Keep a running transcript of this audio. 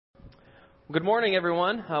Good morning,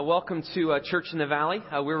 everyone. Welcome to Church in the Valley.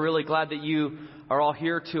 We're really glad that you are all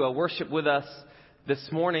here to worship with us this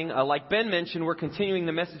morning. Like Ben mentioned, we're continuing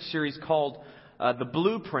the message series called The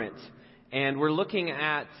Blueprint. And we're looking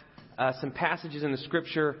at some passages in the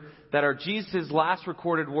Scripture that are Jesus' last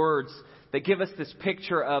recorded words that give us this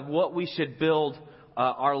picture of what we should build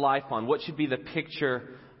our life on. What should be the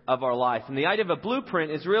picture of our life. And the idea of a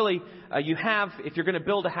blueprint is really, if you're going to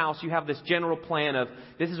build a house, you have this general plan of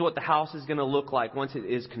this is what the house is going to look like once it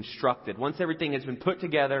is constructed. Once everything has been put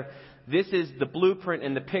together, this is the blueprint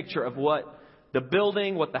and the picture of what the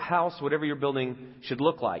building, what the house, whatever you're building should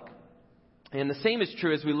look like. And the same is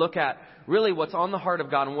true as we look at really what's on the heart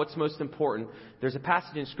of God and what's most important. There's a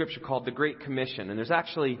passage in Scripture called the Great Commission. And there's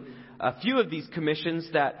actually a few of these commissions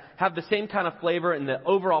that have the same kind of flavor and the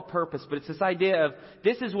overall purpose. But it's this idea of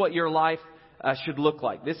this is what your life should look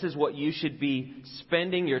like. This is what you should be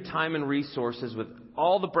spending your time and resources with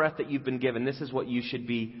all the breath that you've been given. This is what you should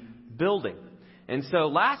be building. And so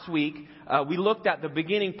last week, we looked at the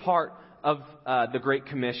beginning part of the Great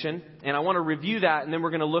Commission, and I want to review that, and then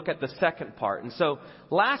we're going to look at the second part. And so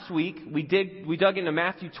last week we dug into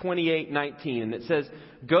Matthew 28:19, and it says,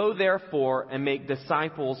 "Go therefore and make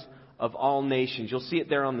disciples of all nations." You'll see it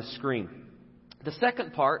there on the screen. The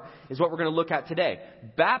second part is what we're going to look at today,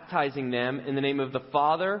 baptizing them in the name of the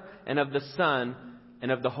Father and of the Son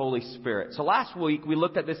and of the Holy Spirit. So last week we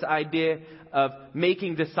looked at this idea of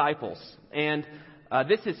making disciples, and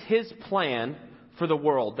this is His plan for the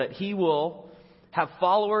world, that He will have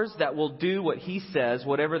followers that will do what He says,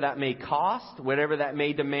 whatever that may cost, whatever that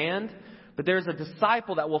may demand. But there's a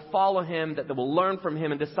disciple that will follow Him, that will learn from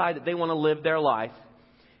Him and decide that they want to live their life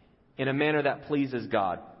in a manner that pleases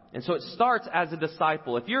God. And so it starts as a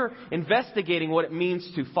disciple. If you're investigating what it means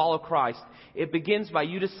to follow Christ, it begins by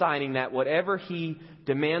you deciding that whatever He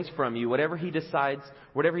demands from you, whatever He decides,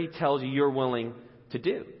 whatever He tells you, you're willing to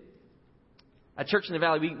do. At Church in the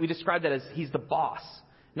Valley, we describe that as He's the boss.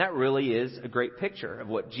 And that really is a great picture of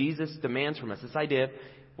what Jesus demands from us. This idea of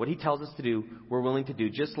what He tells us to do, we're willing to do,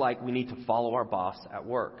 just like we need to follow our boss at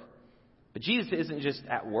work. But Jesus isn't just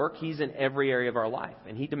at work. He's in every area of our life.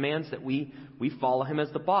 And He demands that we follow Him as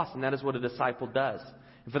the boss. And that is what a disciple does.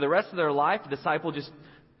 And for the rest of their life, a disciple just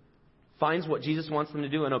finds what Jesus wants them to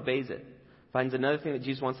do and obeys it. Finds another thing that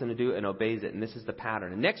Jesus wants them to do and obeys it. And this is the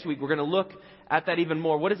pattern. And next week, we're going to look at that even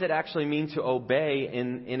more. What does it actually mean to obey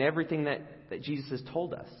in everything that Jesus has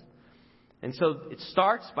told us? And so it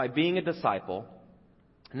starts by being a disciple.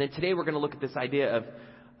 And then today we're going to look at this idea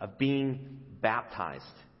of being baptized.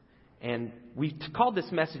 And we called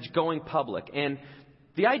this message Going Public. And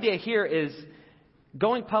the idea here is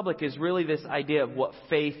going public is really this idea of what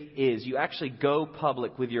faith is. You actually go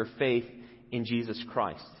public with your faith in Jesus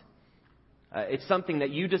Christ. It's something that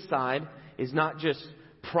you decide is not just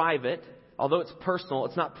private. Although it's personal,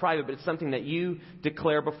 it's not private, but it's something that you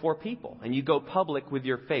declare before people. And you go public with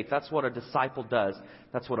your faith. That's what a disciple does.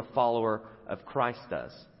 That's what a follower of Christ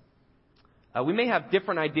does. We may have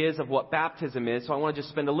different ideas of what baptism is, so I want to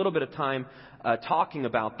just spend a little bit of time talking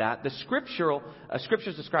about that. The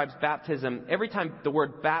Scriptures describes baptism. Every time the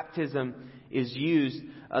word baptism is used,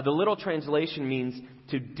 the literal translation means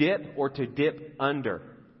to dip or to dip under.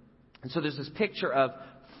 And so there's this picture of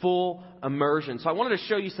full immersion. So I wanted to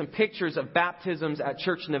show you some pictures of baptisms at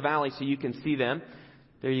Church in the Valley so you can see them.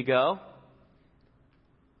 There you go.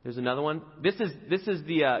 There's another one. This is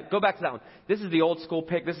the, go back to that one. This is the old school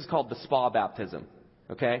pic. This is called the spa baptism.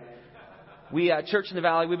 Okay? We at Church in the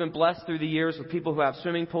Valley, we've been blessed through the years with people who have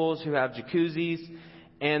swimming pools, who have jacuzzis.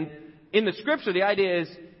 And in the Scripture, the idea is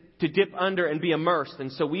to dip under and be immersed.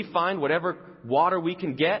 And so we find whatever water we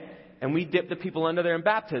can get, and we dip the people under there in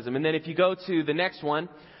baptism. And then if you go to the next one,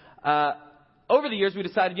 over the years we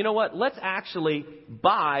decided, you know what, let's actually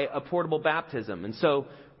buy a portable baptism. And so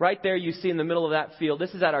right there you see in the middle of that field, this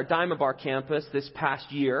is at our Diamond Bar campus this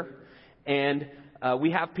past year. And we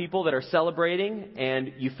have people that are celebrating,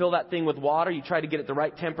 and you fill that thing with water. You try to get it the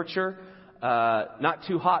right temperature, not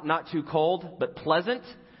too hot, not too cold, but pleasant.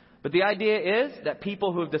 But the idea is that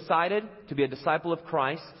people who have decided to be a disciple of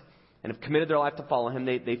Christ and have committed their life to follow Him,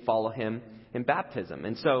 they follow Him in baptism.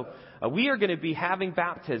 And so we are going to be having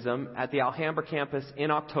baptism at the Alhambra campus in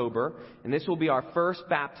October. And this will be our first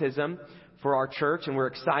baptism for our church, and we're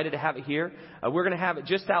excited to have it here. We're going to have it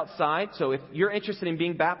just outside. So if you're interested in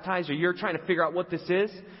being baptized or you're trying to figure out what this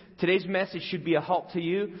is, today's message should be a help to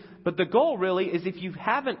you. But the goal really is if you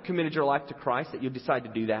haven't committed your life to Christ, that you'll decide to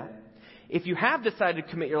do that. If you have decided to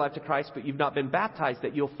commit your life to Christ, but you've not been baptized,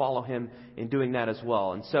 that you'll follow Him in doing that as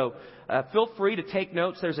well. And so feel free to take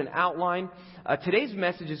notes. There's an outline. Today's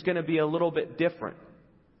message is going to be a little bit different.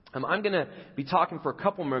 I'm going to be talking for a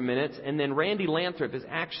couple more minutes, and then Randy Lathrop has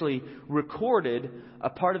actually recorded a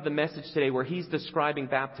part of the message today where he's describing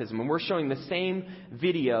baptism. And we're showing the same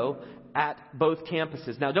video at both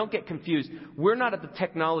campuses. Now, don't get confused. We're not at the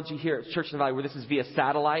technology here at Church in the Valley where this is via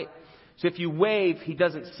satellite. So if you wave, he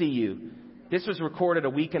doesn't see you. This was recorded a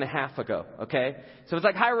week and a half ago, okay? So it's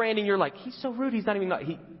like, hi, Randy, and you're like, he's so rude. He's not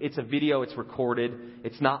even... It's a video. It's recorded.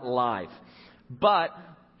 It's not live. But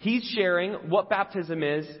he's sharing what baptism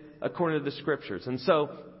is according to the Scriptures. And so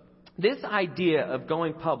this idea of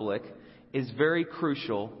going public is very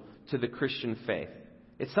crucial to the Christian faith.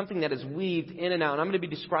 It's something that is weaved in and out. And I'm going to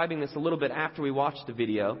be describing this a little bit after we watch the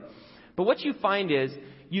video. But what you find is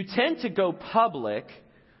you tend to go public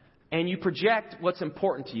and you project what's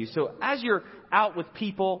important to you. So as you're out with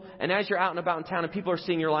people and as you're out and about in town and people are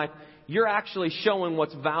seeing your life, you're actually showing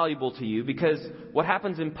what's valuable to you, because what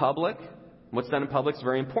happens in public, what's done in public, is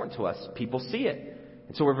very important to us. People see it.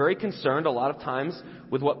 And so we're very concerned a lot of times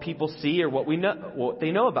with what people see or what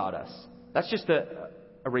they know about us. That's just a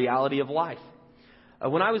reality of life.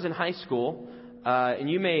 When I was in high school, and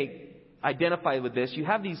you may identify with this, you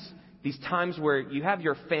have these times where you have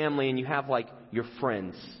your family and you have like your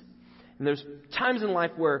friends. And there's times in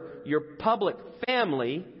life where your public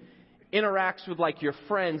family interacts with like your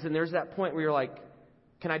friends, and there's that point where you're like,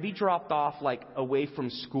 can I be dropped off like away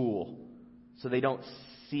from school so they don't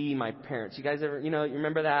see my parents? You guys ever, you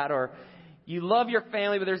remember that? Or you love your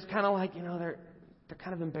family, but there's kind of like, they're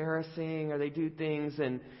kind of embarrassing, or they do things.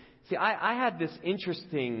 And see, I had this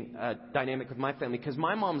interesting dynamic with my family because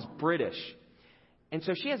my mom's British. And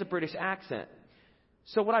so she has a British accent.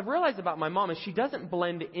 So what I've realized about my mom is she doesn't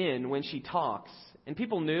blend in when she talks. And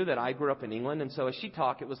people knew that I grew up in England. And so as she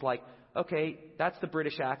talked, it was like, okay, that's the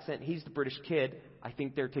British accent. He's the British kid. I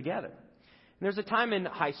think they're together. And there's a time in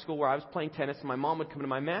high school where I was playing tennis and my mom would come to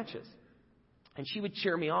my matches. And she would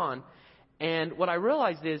cheer me on. And what I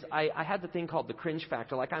realized is I had the thing called the cringe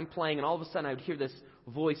factor. Like I'm playing and all of a sudden I would hear this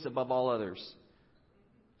voice above all others.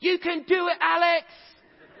 You can do it, Alex!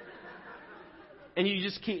 And you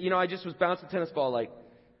just keep, I just was bouncing a tennis ball like,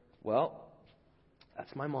 well,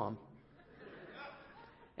 that's my mom.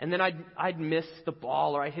 And then I'd miss the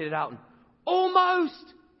ball or I'd hit it out and, almost!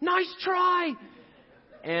 Nice try!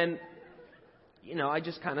 And,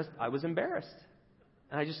 I was embarrassed.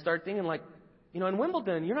 And I just started thinking like, in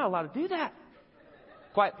Wimbledon, you're not allowed to do that.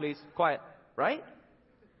 Quiet, please. Quiet. Right?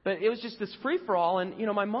 But it was just this free-for-all. And,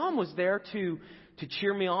 my mom was there to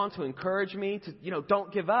cheer me on, to encourage me, to,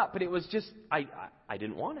 don't give up. But it was just, I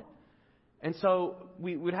didn't want it. And so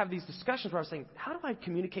we would have these discussions where I was saying, how do I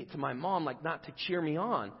communicate to my mom, like not to cheer me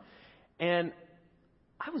on? And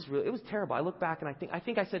it was terrible. I look back and I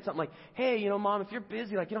think I said something like, hey, Mom, if you're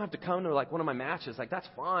busy, like you don't have to come to like one of my matches. Like that's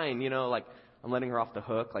fine. Like I'm letting her off the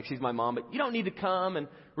hook. Like she's my mom, but you don't need to come. And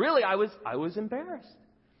really I was embarrassed.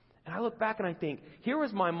 And I look back and I think, here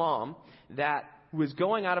was my mom that was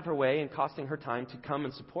going out of her way and costing her time to come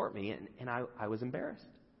and support me. And I was embarrassed.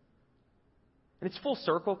 And it's full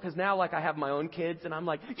circle because now like I have my own kids and I'm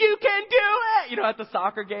like, you can do it! At the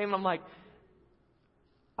soccer game, I'm like,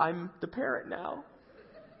 I'm the parent now.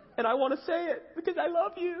 And I want to say it because I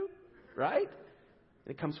love you. Right?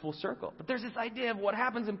 And it comes full circle. But there's this idea of what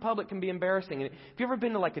happens in public can be embarrassing. And have you ever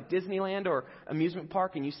been to like a Disneyland or amusement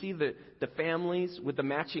park and you see the families with the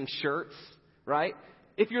matching shirts? Right?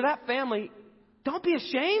 If you're that family, don't be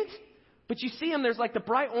ashamed. But you see them, there's like the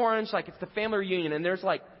bright orange, like it's the family reunion, and there's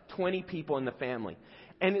like 20 people in the family.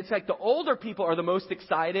 And it's like the older people are the most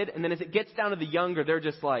excited, and then as it gets down to the younger, they're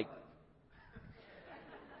just like,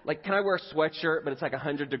 can I wear a sweatshirt, but it's like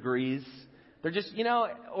 100 degrees? They're just,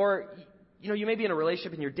 or, you may be in a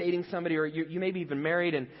relationship and you're dating somebody, or you may be even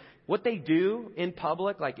married, and what they do in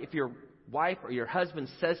public, like if your wife or your husband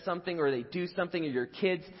says something, or they do something, or your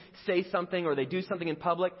kids say something, or they do something in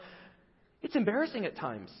public, it's embarrassing at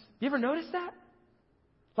times. You ever notice that?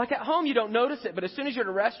 Like at home, you don't notice it, but as soon as you're at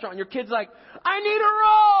a restaurant, your kid's like, I need a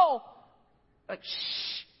roll! Like,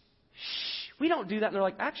 shh, shh. We don't do that. And they're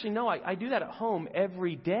like, actually, no, I do that at home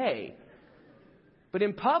every day. But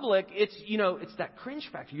in public, it's that cringe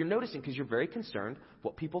factor. You're noticing because you're very concerned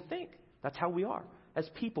what people think. That's how we are. As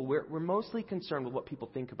people, we're mostly concerned with what people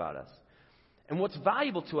think about us. And what's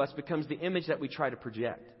valuable to us becomes the image that we try to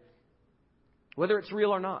project, whether it's real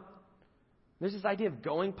or not. There's this idea of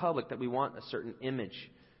going public that we want a certain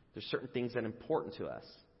image. There's certain things that are important to us.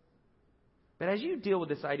 But as you deal with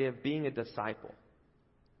this idea of being a disciple,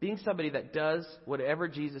 being somebody that does whatever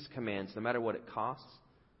Jesus commands, no matter what it costs,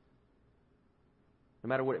 no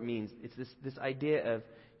matter what it means, it's this idea of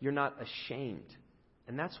you're not ashamed.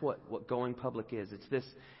 And that's what going public is. It's this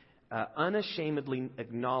unashamedly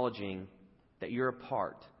acknowledging that you're a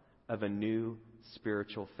part of a new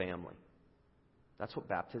spiritual family. That's what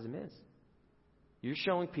baptism is. You're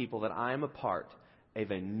showing people that I am a part of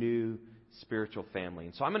a new spiritual family.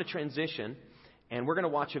 And so I'm going to transition, and we're going to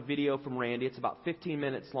watch a video from Randy. It's about 15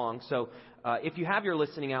 minutes long. So if you have your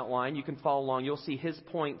listening outline, you can follow along. You'll see his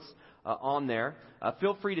points on there.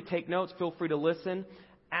 Feel free to take notes. Feel free to listen.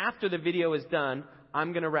 After the video is done,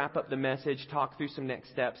 I'm going to wrap up the message, talk through some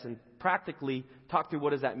next steps, and practically talk through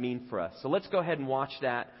what does that mean for us. So let's go ahead and watch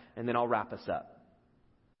that, and then I'll wrap us up.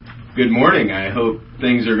 Good morning. I hope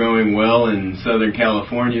things are going well in Southern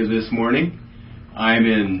California this morning. I'm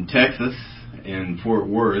in Texas, in Fort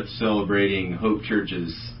Worth, celebrating Hope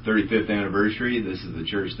Church's 35th anniversary. This is the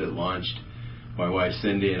church that launched my wife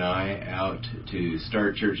Cindy and I out to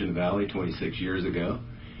start Church in the Valley 26 years ago.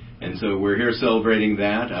 And so we're here celebrating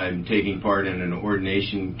that. I'm taking part in an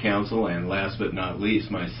ordination council, and last but not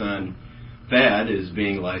least, my son Thad is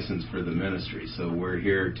being licensed for the ministry. So we're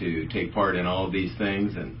here to take part in all of these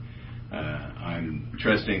things, and I'm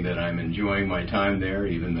trusting that I'm enjoying my time there,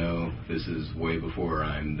 even though this is way before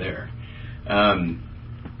I'm there.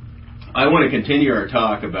 I want to continue our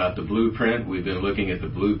talk about the blueprint. We've been looking at the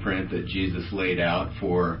blueprint that Jesus laid out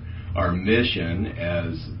for our mission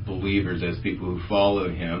as believers, as people who follow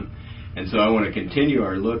Him. And so I want to continue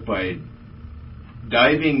our look by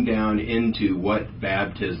diving down into what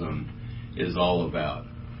baptism is all about.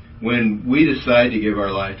 When we decide to give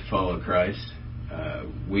our life to follow Christ,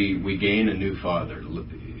 we gain a new father.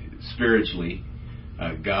 Spiritually,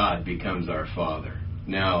 God becomes our father.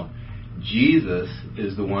 Now, Jesus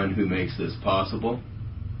is the one who makes this possible,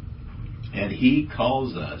 and He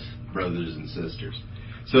calls us brothers and sisters.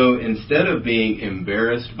 So instead of being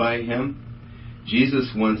embarrassed by Him, Jesus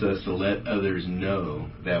wants us to let others know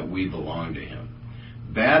that we belong to Him.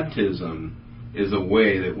 Baptism is a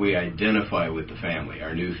way that we identify with the family,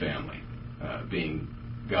 our new family, being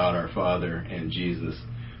God our Father and Jesus,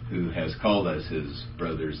 who has called us His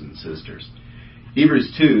brothers and sisters.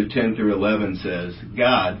 Hebrews 2:10 through 11 says,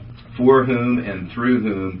 God, for whom and through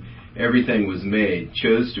whom everything was made,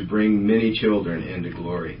 chose to bring many children into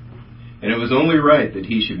glory. And it was only right that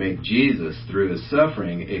He should make Jesus, through His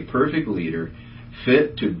suffering, a perfect leader,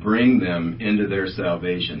 fit to bring them into their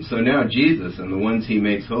salvation. So now Jesus and the ones He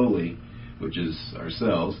makes holy, which is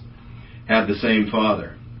ourselves, have the same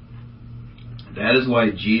Father. That is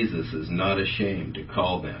why Jesus is not ashamed to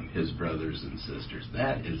call them His brothers and sisters.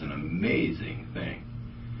 That is an amazing thing,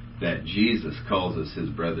 that Jesus calls us His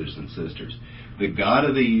brothers and sisters. The God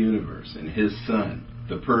of the universe and His Son,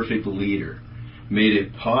 the perfect leader, made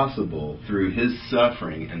it possible through His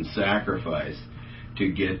suffering and sacrifice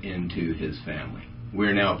to get into His family.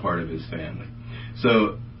 We're now part of His family.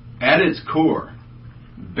 So, at its core,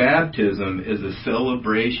 baptism is a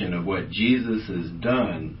celebration of what Jesus has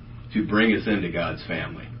done to bring us into God's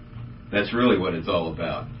family. That's really what it's all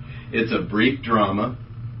about. It's a brief drama,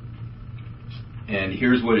 and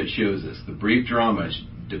here's what it shows us. The brief drama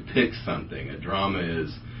depicts something. A drama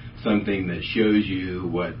is something that shows you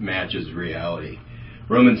what matches reality.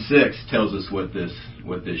 Romans 6 tells us what this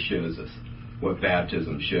shows us, what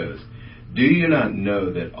baptism shows. Do you not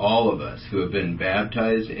know that all of us who have been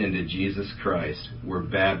baptized into Jesus Christ were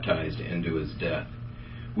baptized into His death?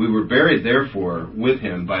 We were buried, therefore, with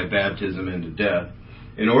Him by baptism into death,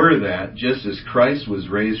 in order that, just as Christ was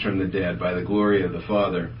raised from the dead by the glory of the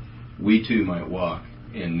Father, we too might walk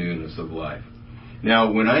in newness of life.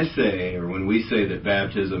 Now, when we say that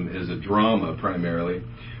baptism is a drama primarily,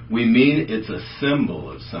 we mean it's a symbol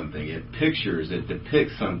of something. It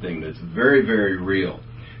depicts something that's very, very real.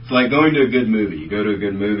 It's like going to a good movie. You go to a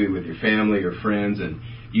good movie with your family or friends, and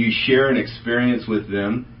you share an experience with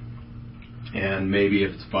them. And maybe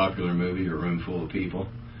if it's a popular movie, a room full of people,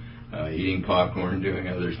 eating popcorn, doing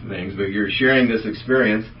other things, but you're sharing this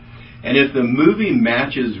experience. And if the movie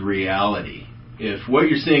matches reality, if what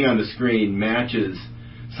you're seeing on the screen matches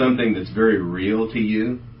something that's very real to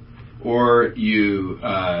you, or you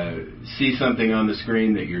see something on the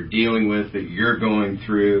screen that you're dealing with, that you're going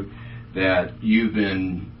through, that you've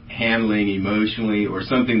been handling emotionally, or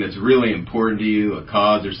something that's really important to you, a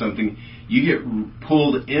cause or something, you get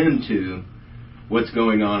pulled into what's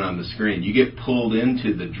going on the screen. You get pulled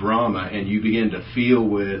into the drama, and you begin to feel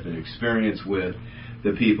with and experience with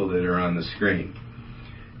the people that are on the screen.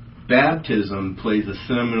 Baptism plays a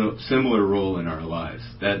similar role in our lives.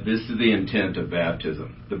 That this is the intent of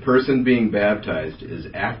baptism. The person being baptized is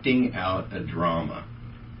acting out a drama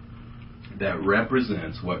that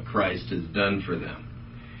represents what Christ has done for them.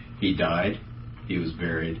 He died, He was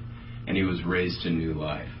buried, and He was raised to new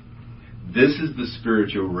life. This is the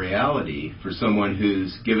spiritual reality for someone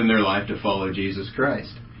who's given their life to follow Jesus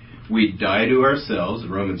Christ. We die to ourselves,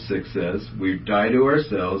 Romans 6 says. We die to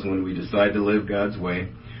ourselves when we decide to live God's way.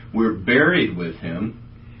 We're buried with Him.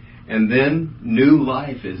 And then new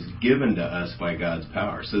life is given to us by God's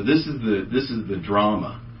power. So this is the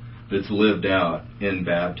drama that's lived out in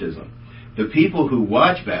baptism. The people who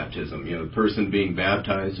watch baptism, the person being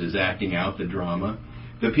baptized is acting out the drama.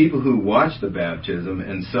 The people who watch the baptism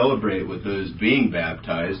and celebrate with those being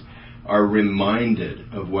baptized are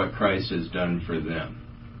reminded of what Christ has done for them.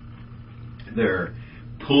 They're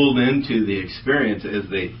pulled into the experience as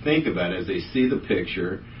they think about it, as they see the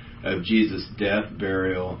picture of Jesus' death,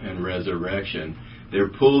 burial, and resurrection. They're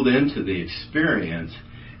pulled into the experience,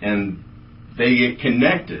 and they get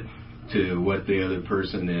connected to what the other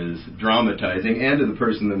person is dramatizing and to the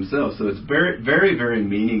person themselves. So it's very, very, very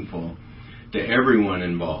meaningful to everyone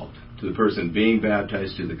involved, to the person being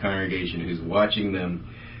baptized, to the congregation who's watching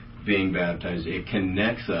them being baptized. It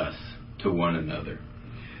connects us to one another.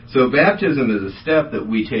 So baptism is a step that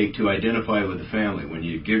we take to identify with the family. When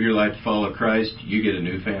you give your life to follow Christ, you get a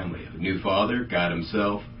new family, a new Father, God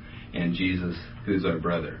Himself, and Jesus, who's our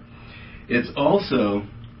brother. It's also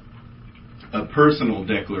a personal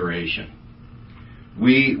declaration.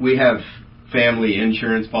 We have family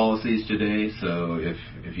insurance policies today, so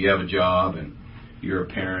if you have a job and you're a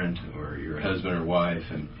parent or you're a husband or wife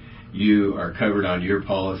and you are covered on your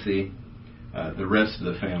policy, the rest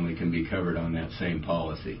of the family can be covered on that same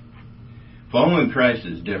policy. Following Christ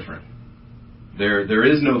is different. There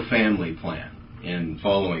is no family plan in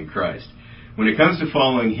following Christ. When it comes to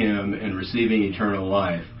following Him and receiving eternal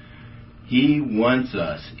life, He wants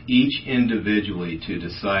us, each individually, to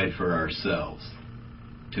decide for ourselves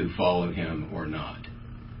to follow Him or not.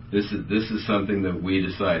 This is something that we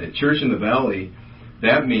decide. At Church in the Valley,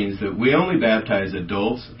 that means that we only baptize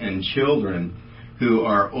adults and children who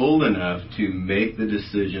are old enough to make the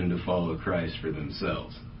decision to follow Christ for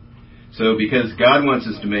themselves. So because God wants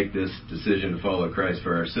us to make this decision to follow Christ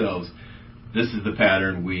for ourselves, this is the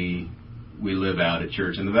pattern we live out at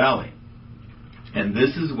Church in the Valley. And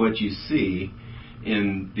this is what you see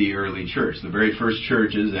in the early church. The very first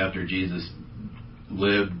churches after Jesus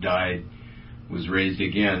lived, died, was raised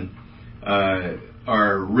again,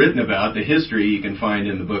 are written about. The history you can find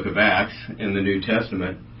in the book of Acts in the New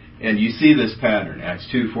Testament. And you see this pattern, Acts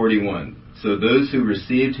 2:41. So those who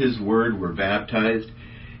received His word were baptized,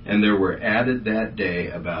 and there were added that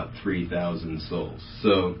day about 3,000 souls.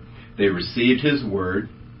 So they received His word,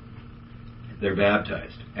 they're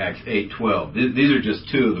baptized. Acts 8:12. These are just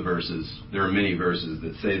two of the verses. There are many verses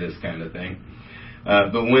that say this kind of thing.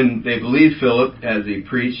 But when they believed Philip as he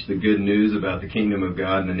preached the good news about the kingdom of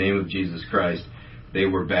God in the name of Jesus Christ, they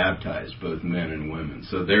were baptized, both men and women.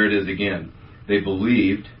 So there it is again. They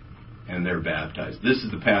believed and they're baptized. This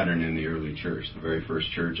is the pattern in the early church, the very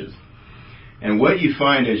first churches. And what you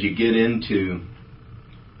find as you get into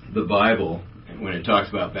the Bible, when it talks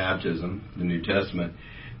about baptism, the New Testament,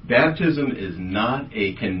 baptism is not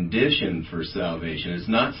a condition for salvation. It's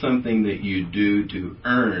not something that you do to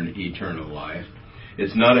earn eternal life.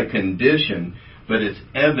 It's not a condition, but it's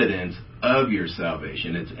evidence of your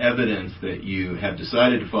salvation. It's evidence that you have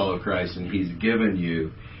decided to follow Christ and He's given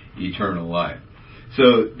you eternal life.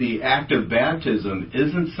 So the act of baptism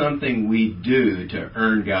isn't something we do to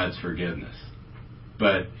earn God's forgiveness,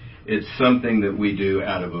 but it's something that we do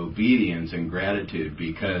out of obedience and gratitude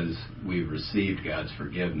because we've received God's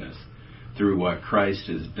forgiveness through what Christ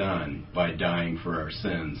has done by dying for our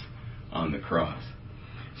sins on the cross.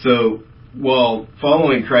 So while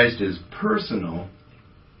following Christ is personal,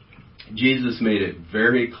 Jesus made it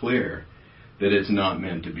very clear that it's not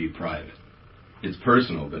meant to be private. It's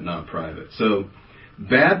personal, but not private. So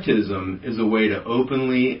baptism is a way to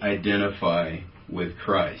openly identify with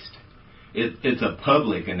Christ. It's a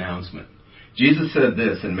public announcement. Jesus said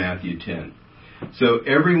this in Matthew 10. So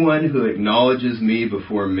everyone who acknowledges me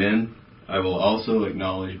before men, I will also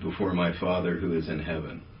acknowledge before my Father who is in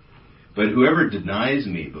heaven. But whoever denies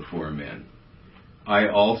me before men, I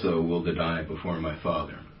also will deny before my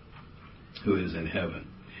Father who is in heaven.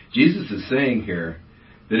 Jesus is saying here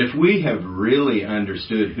that if we have really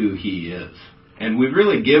understood who He is, and we've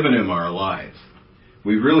really given Him our lives,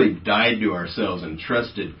 we've really died to ourselves and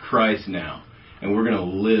trusted Christ now, and we're going to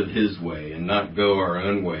live His way and not go our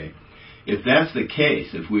own way. If that's the case,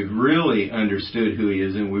 if we've really understood who He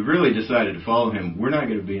is and we've really decided to follow Him, we're not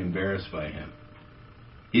going to be embarrassed by Him.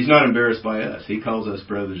 He's not embarrassed by us. He calls us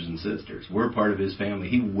brothers and sisters. We're part of His family.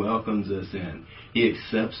 He welcomes us in. He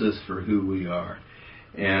accepts us for who we are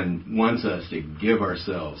and wants us to give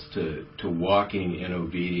ourselves to walking in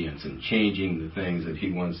obedience and changing the things that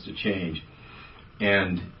He wants to change.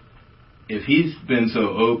 And if he's been so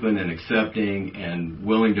open and accepting and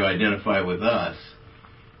willing to identify with us,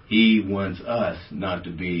 he wants us not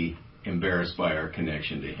to be embarrassed by our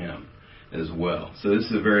connection to him as well. So this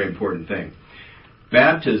is a very important thing.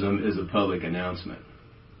 Baptism is a public announcement.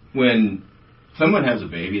 When someone has a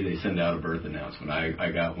baby, they send out a birth announcement.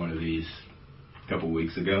 I got one of these a couple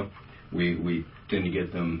weeks ago. We tend to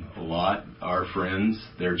get them a lot. Our friends,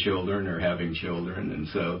 their children are having children, and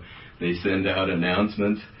so they send out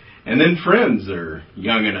announcements. And then friends are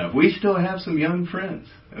young enough. We still have some young friends,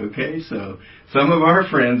 okay? So some of our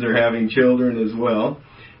friends are having children as well.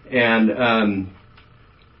 And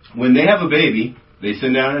when they have a baby, they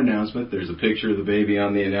send out an announcement. There's a picture of the baby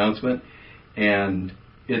on the announcement, and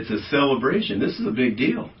it's a celebration. This is a big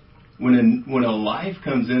deal. When a life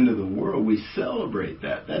comes into the world, we celebrate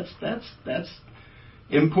that. That's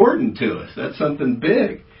important to us. That's something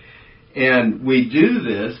big. And we do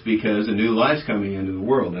this because a new life's coming into the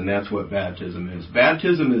world, and that's what baptism is.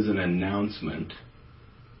 Baptism is an announcement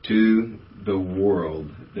to the world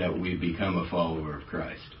that we become a follower of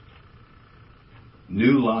Christ.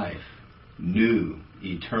 New life, new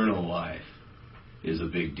eternal life is a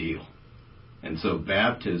big deal. And so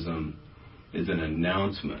baptism is an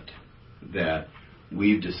announcement that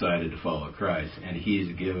we've decided to follow Christ, and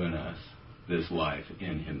he's given us this life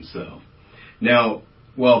in himself. Now,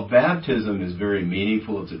 while baptism is very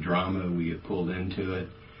meaningful, it's a drama, we get pulled into it,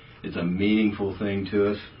 it's a meaningful thing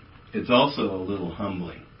to us, it's also a little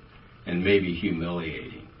humbling and maybe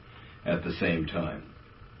humiliating at the same time.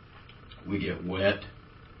 We get wet,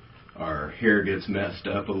 our hair gets messed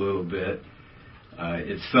up a little bit.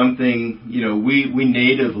 It's something,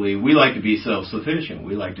 we like to be self-sufficient.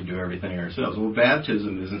 We like to do everything ourselves. Well,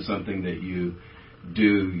 baptism isn't something that you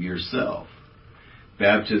do yourself.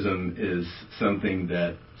 Baptism is something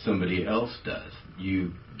that somebody else does.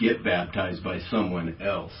 You get baptized by someone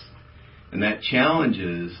else. And that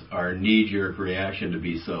challenges our knee-jerk reaction to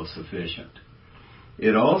be self-sufficient.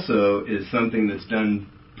 It also is something that's done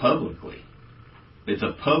publicly. It's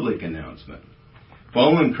a public announcement.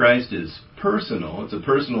 Following Christ is personal. It's a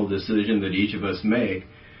personal decision that each of us make,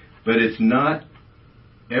 but it's not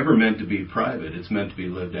ever meant to be private. It's meant to be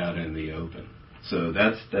lived out in the open. So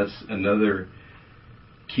that's another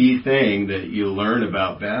key thing that you learn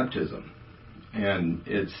about baptism. And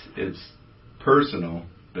it's personal,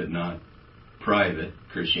 but not private.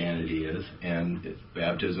 Christianity is, and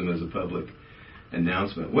baptism is a public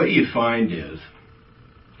announcement. What you find is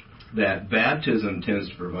that baptism tends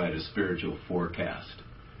to provide a spiritual forecast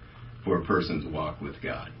for a person's walk with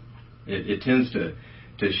God. It tends to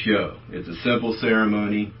show. It's a simple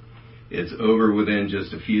ceremony. It's over within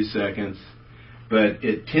just a few seconds. But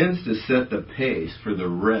it tends to set the pace for the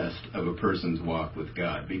rest of a person's walk with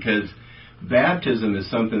God. Because baptism is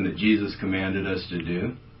something that Jesus commanded us to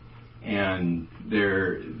do. And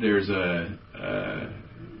there's a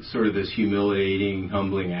sort of this humiliating,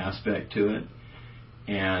 humbling aspect to it.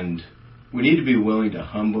 And we need to be willing to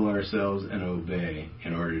humble ourselves and obey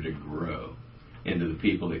in order to grow into the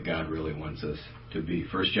people that God really wants us to be.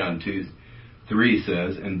 1 John 2:3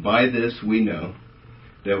 says, "And by this we know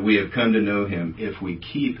that we have come to know him if we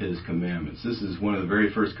keep his commandments." This is one of the very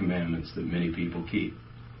first commandments that many people keep.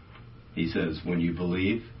 He says, when you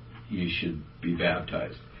believe, you should be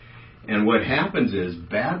baptized. And what happens is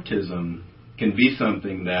baptism can be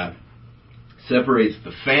something that separates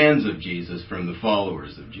the fans of Jesus from the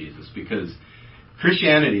followers of Jesus, because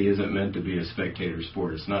Christianity isn't meant to be a spectator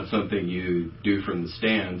sport. It's not something you do from the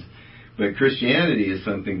stands, but Christianity is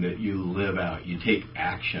something that you live out. You take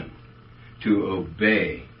action to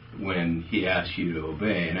obey when he asks you to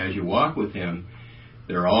obey. And as you walk with him,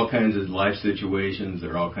 there are all kinds of life situations,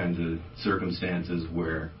 there are all kinds of circumstances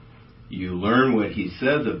where you learn what he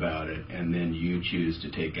says about it, and then you choose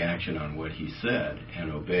to take action on what he said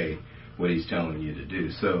and obey what he's telling you to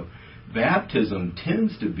do. So baptism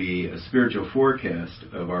tends to be a spiritual forecast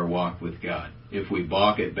of our walk with God. If we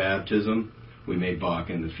balk at baptism, we may balk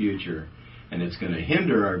in the future, and it's going to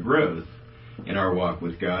hinder our growth in our walk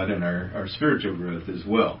with God and our spiritual growth as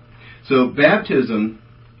well. So baptism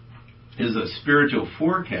is a spiritual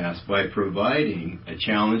forecast by providing a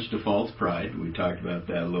challenge to false pride. We talked about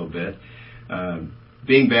that a little bit.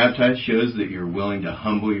 Being baptized shows that you're willing to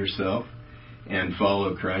humble yourself and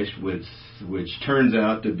follow Christ, which turns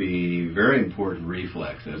out to be a very important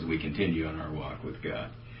reflex as we continue on our walk with God.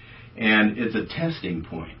 And it's a testing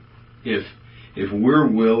point. If we're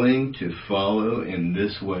willing to follow in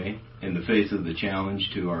this way, in the face of the challenge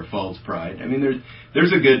to our false pride, I mean,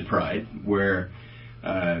 there's a good pride where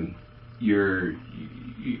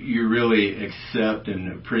you really accept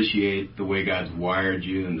and appreciate the way God's wired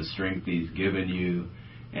you and the strength he's given you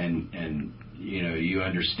and you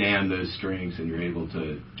understand those strengths and you're able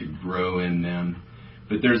to grow in them.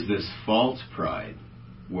 But there's this false pride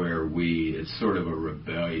where it's sort of a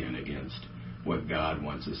rebellion against what God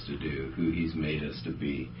wants us to do, who He's made us to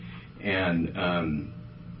be. And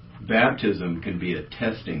baptism can be a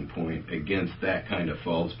testing point against that kind of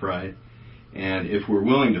false pride. And if we're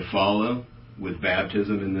willing to follow with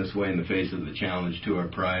baptism in this way in the face of the challenge to our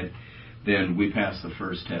pride, then we pass the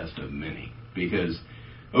first test of many. Because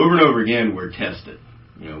over and over again, we're tested.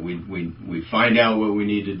 We find out what we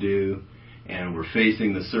need to do, and we're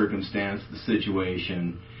facing the circumstance, the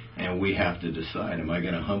situation, and we have to decide, am I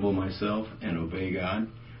going to humble myself and obey God,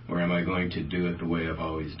 or am I going to do it the way I've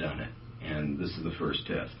always done it? And this is the first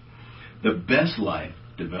test. The best life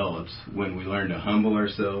develops when we learn to humble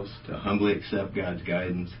ourselves, to humbly accept God's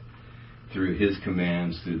guidance through His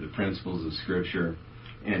commands, through the principles of Scripture,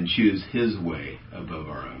 and choose His way above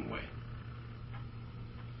our own way.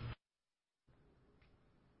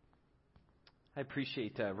 I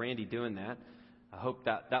appreciate Randy doing that. I hope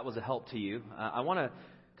that was a help to you. I want to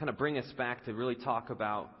kind of bring us back to really talk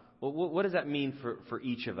about, well, what does that mean for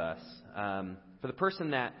each of us? For the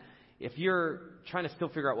person that, if you're trying to still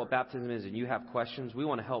figure out what baptism is and you have questions, we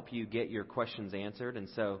want to help you get your questions answered. And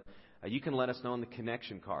so you can let us know on the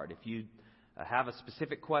connection card. If you have a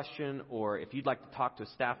specific question or if you'd like to talk to a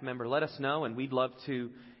staff member, let us know, and we'd love to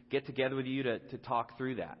get together with you to talk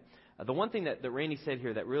through that. The one thing that Randy said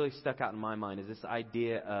here that really stuck out in my mind is this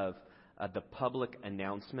idea of the public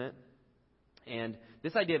announcement. And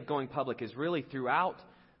this idea of going public is really throughout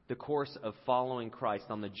the course of following Christ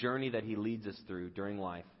on the journey that He leads us through during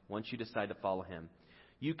life. Once you decide to follow Him,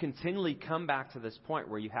 you continually come back to this point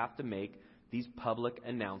where you have to make these public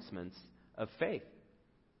announcements of faith.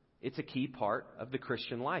 It's a key part of the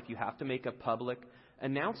Christian life. You have to make a public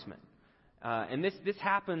announcement. And this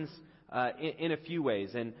happens in a few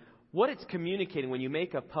ways. And what it's communicating when you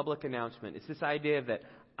make a public announcement, it's this idea that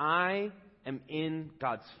I am in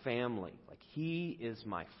God's family. Like He is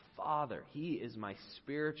my Father. He is my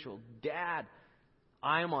spiritual dad.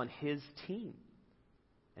 I am on His team.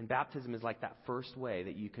 And baptism is like that first way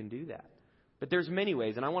that you can do that. But there's many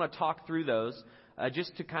ways, and I want to talk through those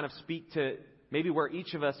just to kind of speak to maybe where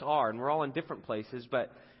each of us are, and we're all in different places. But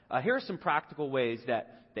here are some practical ways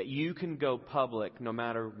that you can go public no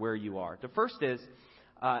matter where you are. The first is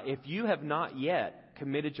if you have not yet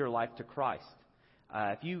committed your life to Christ.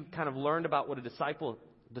 If you kind of learned about what a disciple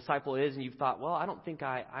is and you've thought, well, I don't think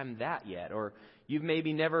I'm that yet. Or you've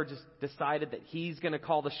maybe never just decided that He's going to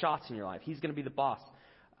call the shots in your life. He's going to be the boss.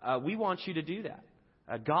 We want you to do that.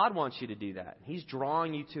 God wants you to do that. He's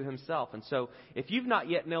drawing you to Himself. And so if you've not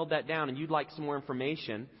yet nailed that down and you'd like some more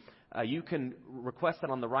information, you can request that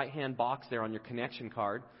on the right-hand box there on your connection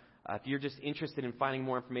card. If you're just interested in finding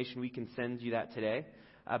more information, we can send you that today.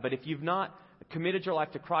 But if you've not committed your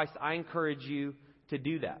life to Christ, I encourage you to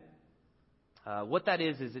do that. What that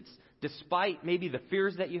is it's despite maybe the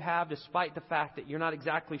fears that you have, despite the fact that you're not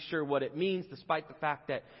exactly sure what it means, despite the fact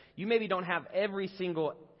that you maybe don't have every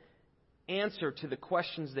single answer to the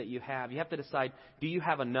questions that you have to decide, do you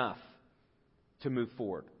have enough to move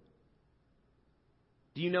forward?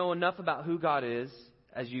 Do you know enough about who God is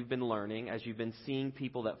as you've been learning, as you've been seeing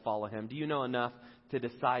people that follow Him? Do you know enough to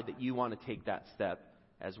decide that you want to take that step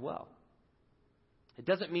as well? It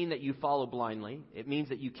doesn't mean that you follow blindly. It means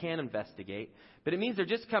that you can investigate. But it means there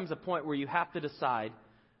just comes a point where you have to decide,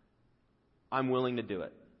 I'm willing to do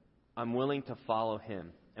it. I'm willing to follow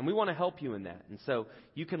Him. And we want to help you in that. And so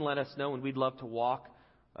you can let us know, and we'd love to walk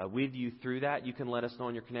with you through that. You can let us know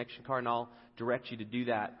on your connection card, and I'll direct you to do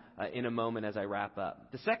that in a moment as I wrap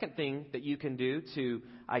up. The second thing that you can do to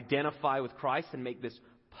identify with Christ and make this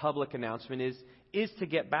public announcement is to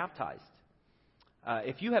get baptized.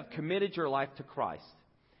 If you have committed your life to Christ,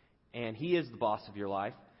 and He is the boss of your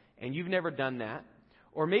life, and you've never done that,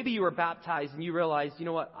 or maybe you were baptized and you realized, you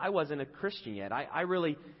know what, I wasn't a Christian yet.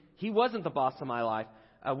 He wasn't the boss of my life.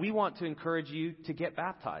 We want to encourage you to get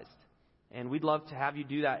baptized. And we'd love to have you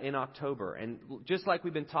do that in October. And just like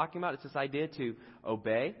we've been talking about, it's this idea to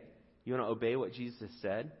obey. You want to obey what Jesus has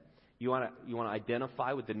said. You want to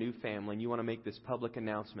identify with the new family, and you want to make this public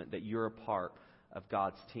announcement that you're a part of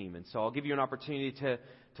God's team. And so I'll give you an opportunity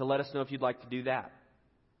to let us know if you'd like to do that.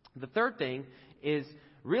 The third thing is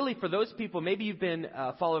really for those people, maybe you've been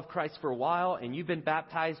a follower of Christ for a while, and you've been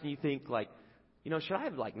baptized, and you think should I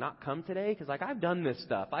have not come today? Because I've done this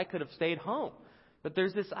stuff. I could have stayed home. But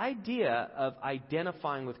there's this idea of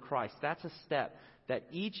identifying with Christ. That's a step that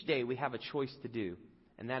each day we have a choice to do.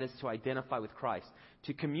 And that is to identify with Christ.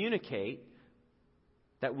 To communicate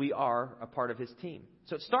that we are a part of His team.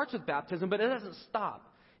 So it starts with baptism, but it doesn't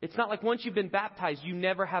stop. It's not like once you've been baptized, you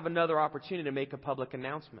never have another opportunity to make a public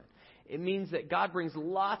announcement. It means that God brings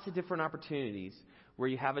lots of different opportunities where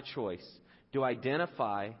you have a choice. Do I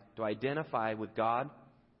identify with God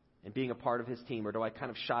and being a part of His team, or do I kind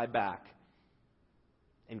of shy back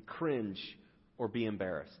and cringe or be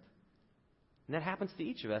embarrassed? And that happens to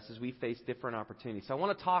each of us as we face different opportunities. So I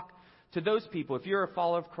want to talk to those people. If you're a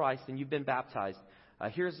follower of Christ and you've been baptized,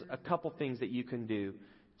 here's a couple things that you can do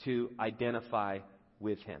to identify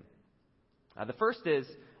with Him. The first is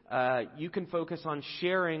you can focus on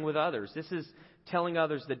sharing with others. This is telling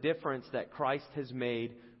others the difference that Christ has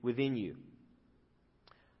made within you.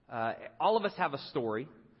 All of us have a story.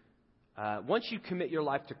 Once you commit your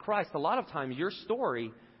life to Christ, a lot of times your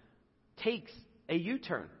story takes a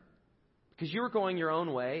U-turn. Because you were going your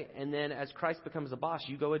own way, and then as Christ becomes the boss,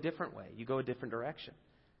 you go a different way. You go a different direction.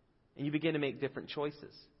 And you begin to make different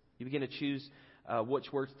choices. You begin to choose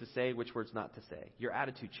which words to say, which words not to say. Your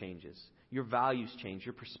attitude changes. Your values change.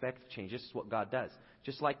 Your perspective changes. This is what God does.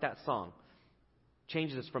 Just like that song.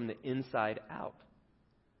 Changes us from the inside out.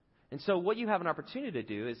 And so what you have an opportunity to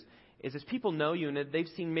do is as people know you and they've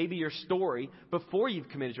seen maybe your story before you've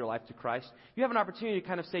committed your life to Christ, you have an opportunity to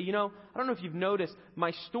kind of say, I don't know if you've noticed,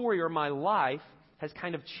 my story or my life has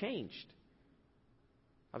kind of changed.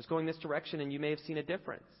 I was going this direction and you may have seen a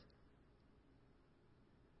difference.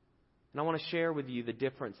 And I want to share with you the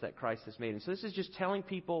difference that Christ has made. And so this is just telling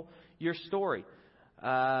people your story.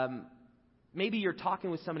 Maybe you're talking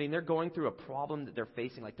with somebody and they're going through a problem that they're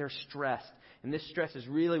facing, like they're stressed. And this stress is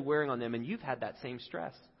really wearing on them, and you've had that same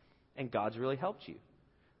stress. And God's really helped you.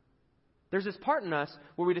 There's this part in us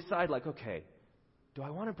where we decide, like, okay, do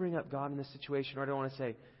I want to bring up God in this situation, or do I want to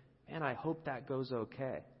say, man, I hope that goes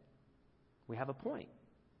okay? We have a point.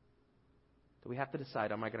 So we have to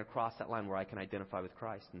decide, am I going to cross that line where I can identify with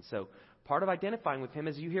Christ? And so part of identifying with Him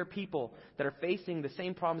is you hear people that are facing the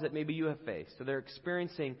same problems that maybe you have faced. So they're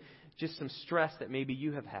experiencing just some stress that maybe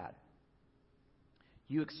you have had.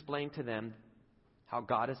 You explain to them how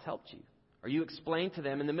God has helped you. Or you explain to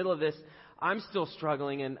them in the middle of this, I'm still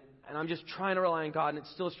struggling and I'm just trying to rely on God and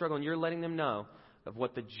it's still a struggle. And you're letting them know of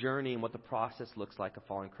what the journey and what the process looks like of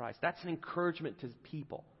following Christ. That's an encouragement to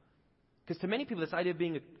people. Because to many people, this idea of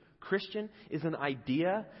being a Christian is an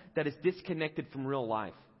idea that is disconnected from real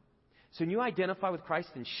life. So when you identify with Christ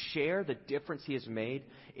and share the difference He has made,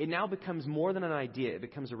 it now becomes more than an idea. It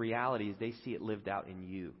becomes a reality as they see it lived out in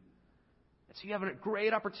you. And so you have a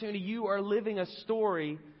great opportunity. You are living a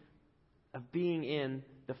story of being in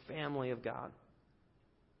the family of God.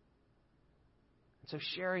 And so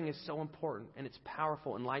sharing is so important, and it's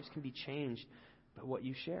powerful, and lives can be changed by what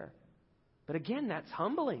you share. But again, that's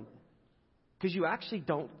humbling, because you actually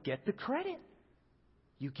don't get the credit.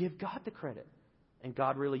 You give God the credit, and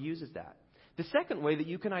God really uses that. The second way that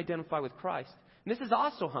you can identify with Christ, and this is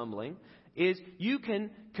also humbling, is you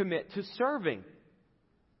can commit to serving.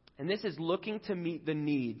 And this is looking to meet the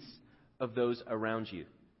needs of those around you.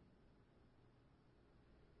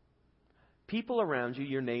 People around you,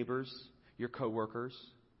 your neighbors, your coworkers,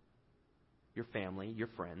 your family, your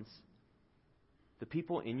friends, the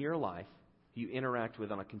people in your life you interact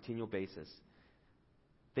with on a continual basis,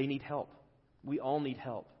 they need help. We all need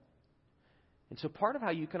help. And so part of how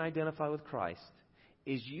you can identify with Christ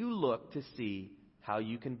is you look to see how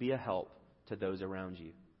you can be a help to those around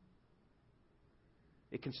you.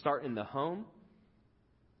 It can start in the home,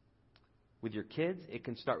 with your kids. It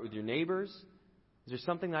can start with your neighbors. Is there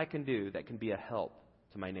something I can do that can be a help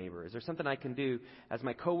to my neighbor? Is there something I can do as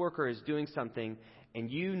my coworker is doing something and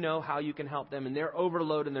you know how you can help them and they're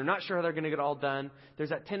overloaded and they're not sure how they're going to get all done? There's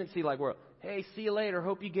that tendency like, well, hey, see you later.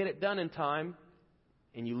 Hope you get it done in time.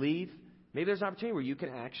 And you leave. Maybe there's an opportunity where you can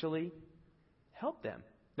actually help them.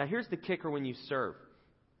 Now, here's the kicker when you serve.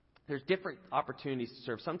 There's different opportunities to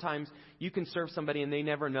serve. Sometimes you can serve somebody and they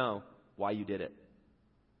never know why you did it.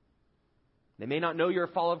 They may not know you're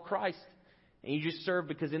a follower of Christ. And you just served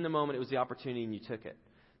because in the moment it was the opportunity and you took it.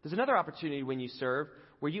 There's another opportunity when you serve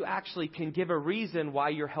where you actually can give a reason why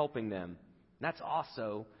you're helping them. And that's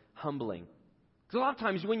also humbling. Because a lot of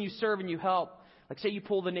times when you serve and you help, like say you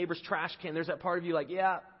pull the neighbor's trash can, there's that part of you like,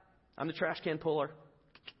 yeah, I'm the trash can puller.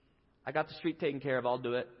 I got the street taken care of. I'll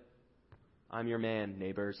do it. I'm your man,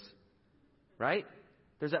 neighbors. Right?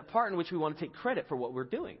 There's that part in which we want to take credit for what we're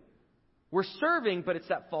doing. We're serving, but it's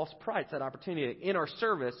that false pride. It's that opportunity. In our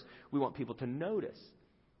service, we want people to notice.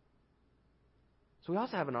 So we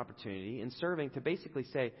also have an opportunity in serving to basically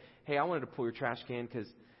say, hey, I wanted to pull your trash can because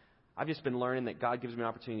I've just been learning that God gives me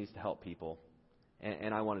opportunities to help people.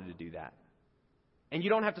 And I wanted to do that. And you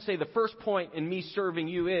don't have to say the first point in me serving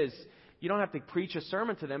you is, you don't have to preach a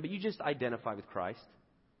sermon to them, but you just identify with Christ.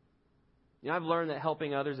 I've learned that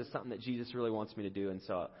helping others is something that Jesus really wants me to do, and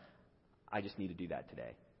so I just need to do that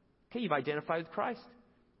today. Okay, you've identified with Christ.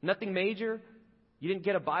 Nothing major. You didn't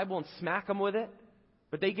get a Bible and smack them with it.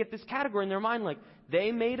 But they get this category in their mind, like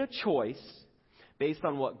they made a choice based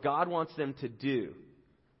on what God wants them to do,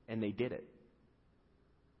 and they did it.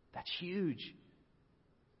 That's huge.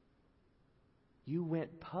 You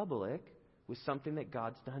went public with something that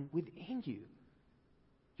God's done within you.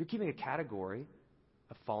 You're giving a category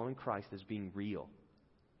of following Christ as being real.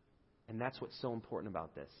 And that's what's so important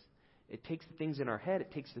about this. It takes the things in our head,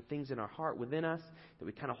 it takes the things in our heart within us that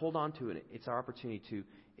we kind of hold on to, and it's our opportunity to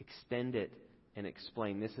extend it and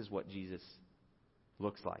explain this is what Jesus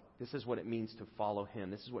looks like. This is what it means to follow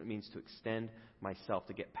Him. This is what it means to extend myself,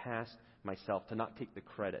 to get past myself, to not take the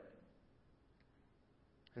credit.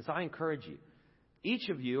 And so I encourage you. Each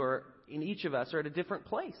of you each of us are at a different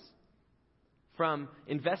place. From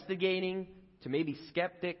investigating to maybe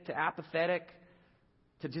skeptic to apathetic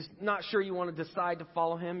to just not sure you want to decide to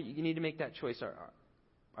follow Him. You need to make that choice.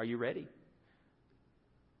 Are you ready?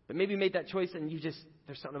 But maybe you made that choice and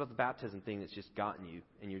there's something about the baptism thing that's just gotten you,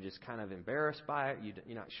 and you're just kind of embarrassed by it.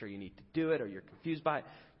 You're not sure you need to do it, or you're confused by it.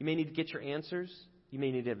 You may need to get your answers. You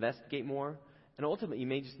may need to investigate more. And ultimately, you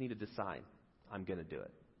may just need to decide, I'm going to do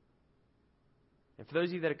it. And for those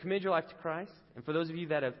of you that have committed your life to Christ, and for those of you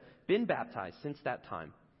that have been baptized since that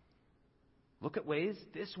time, look at ways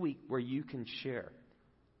this week where you can share.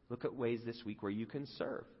 Look at ways this week where you can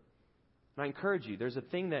serve. And I encourage you, there's a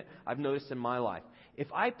thing that I've noticed in my life. If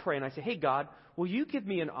I pray and I say, hey, God, will you give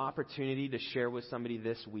me an opportunity to share with somebody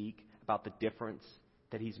this week about the difference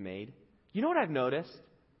that He's made? You know what I've noticed?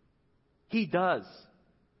 He does.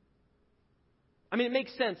 I mean, it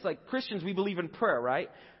makes sense. Like Christians, we believe in prayer, right?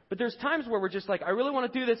 But there's times where we're just like, I really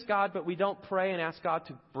want to do this, God, but we don't pray and ask God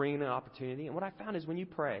to bring an opportunity. And what I found is when you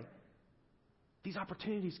pray, these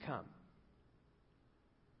opportunities come.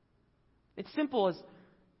 It's simple as,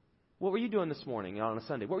 what were you doing this morning on a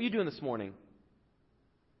Sunday? What were you doing this morning?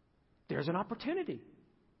 There's an opportunity.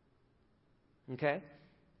 Okay?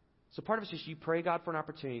 So part of it's just you pray God for an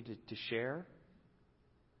opportunity to share,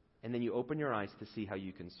 and then you open your eyes to see how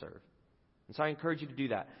you can serve. And so I encourage you to do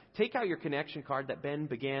that. Take out your connection card that Ben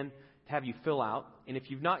began to have you fill out. And if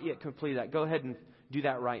you've not yet completed that, go ahead and do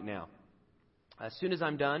that right now. As soon as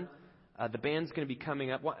I'm done, the band's going to be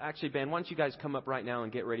coming up. Well, actually, Ben, why don't you guys come up right now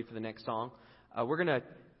and get ready for the next song. We're going to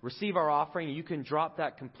receive our offering. You can drop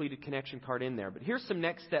that completed connection card in there. But here's some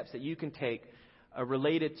next steps that you can take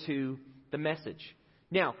related to the message.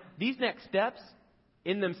 Now, these next steps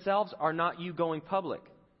in themselves are not you going public,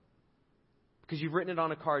 because you've written it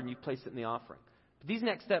on a card and you've placed it in the offering. But these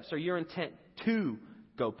next steps are your intent to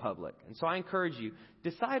go public. And so I encourage you,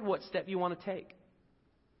 decide what step you want to take.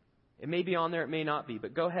 It may be on there, it may not be,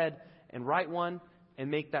 but go ahead and write one and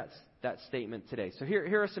make that statement today. So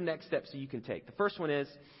here are some next steps that you can take. The first one is,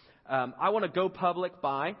 I want to go public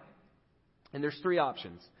by, and there's 3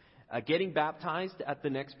 options. Getting baptized at the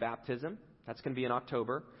next baptism. That's going to be in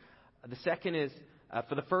October. The second is,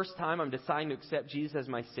 for the first time, I'm deciding to accept Jesus as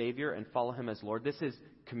my Savior and follow Him as Lord. This is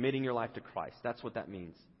committing your life to Christ. That's what that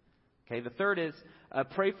means. Okay. The third is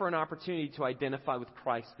pray for an opportunity to identify with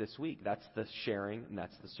Christ this week. That's the sharing and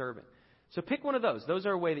that's the serving. So pick one of those. Those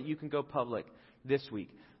are a way that you can go public this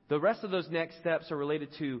week. The rest of those next steps are related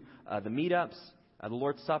to the meetups, the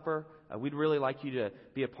Lord's Supper. We'd really like you to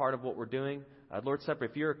be a part of what we're doing. Lord's Supper,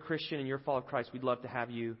 if you're a Christian and you're a follower of Christ, we'd love to have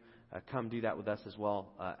you come do that with us as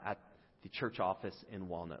well at the church office in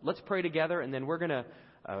Walnut. Let's pray together, and then we're going to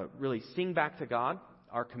really sing back to God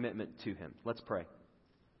our commitment to Him. Let's pray.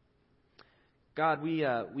 God, we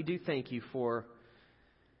do thank You for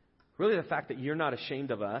really the fact that You're not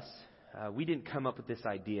ashamed of us. We didn't come up with this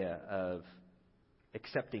idea of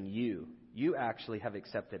accepting You. You actually have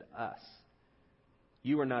accepted us.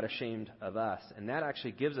 You are not ashamed of us. And that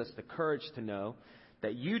actually gives us the courage to know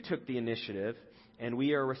that You took the initiative and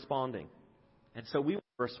we are responding. And so we want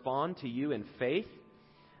to respond to You in faith.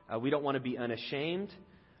 We don't want to be unashamed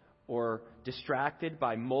or distracted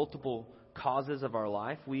by multiple causes of our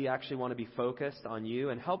life. We actually want to be focused on You,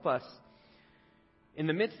 and help us in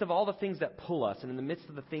the midst of all the things that pull us and in the midst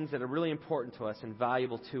of the things that are really important to us and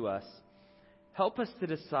valuable to us. Help us to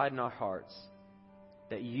decide in our hearts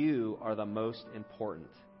that You are the most important.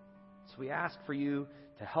 So we ask for You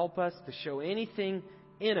to help us to show anything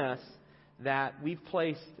in us that we've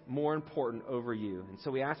placed more important over You. And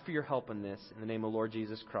so we ask for Your help in this. In the name of Lord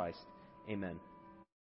Jesus Christ. Amen.